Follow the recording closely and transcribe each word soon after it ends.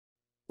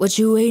What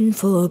you waiting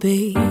for,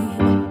 babe?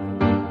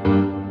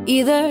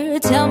 Either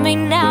tell me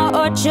now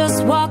or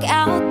just walk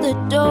out the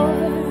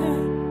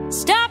door.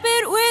 Stop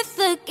it with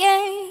the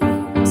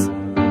games.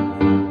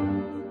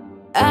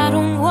 I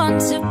don't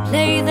want to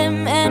play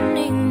them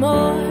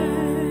anymore.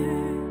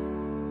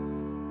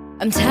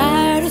 I'm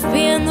tired of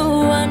being the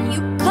one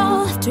you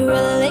call after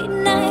a late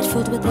night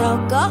filled with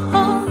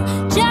alcohol.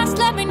 Just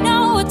let me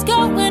know what's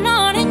going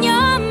on in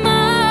your mind,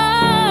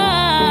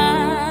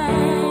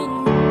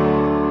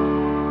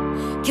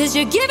 'cause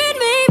you're giving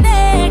me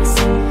mixed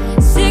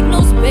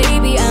signals,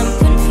 baby. I'm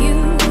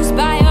confused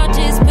by your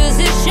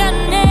disposition.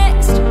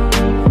 Next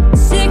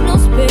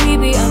signals,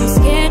 baby. I'm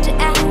scared to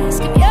ask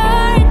of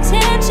your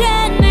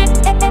intention.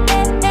 Next,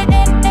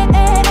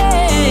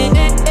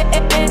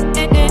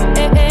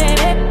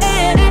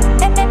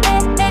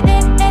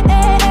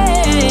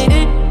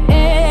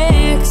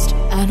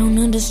 I don't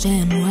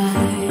understand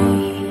why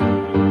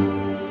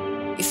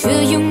you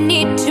feel you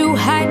need to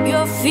hide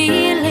your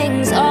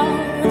feelings all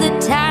the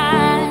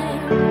time.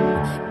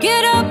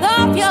 Get up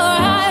off your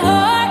high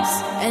horse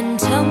and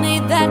tell me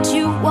that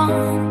you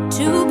want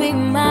to be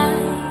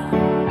mine.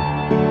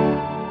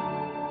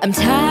 I'm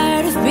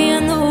tired of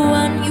being the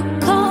one you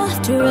call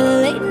after a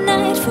late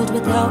night filled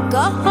with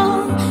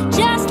alcohol.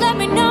 Just let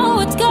me know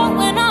what's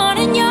going on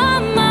in your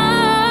mind,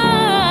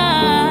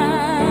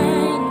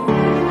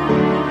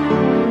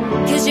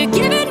 'cause you're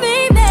giving me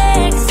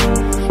mixed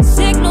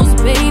signals,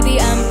 baby.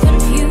 I'm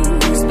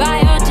confused by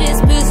your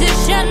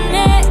disposition.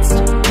 Next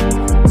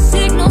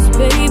signals,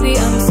 baby.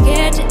 I'm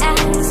scared to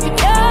ask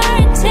your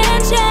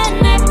intention.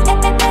 Next,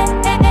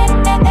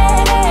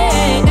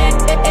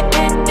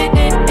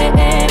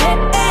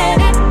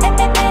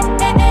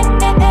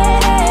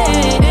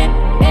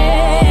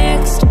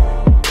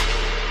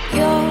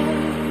 you're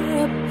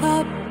a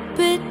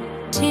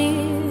puppeteer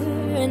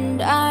and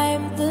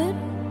I'm the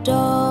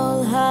doll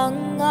hung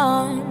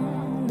on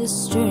the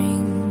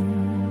string.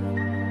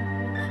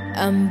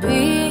 I'm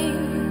being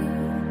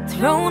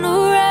thrown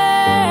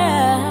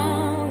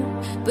around,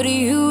 but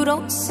you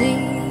don't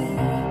see.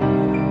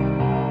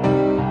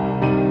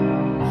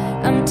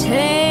 I'm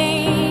taking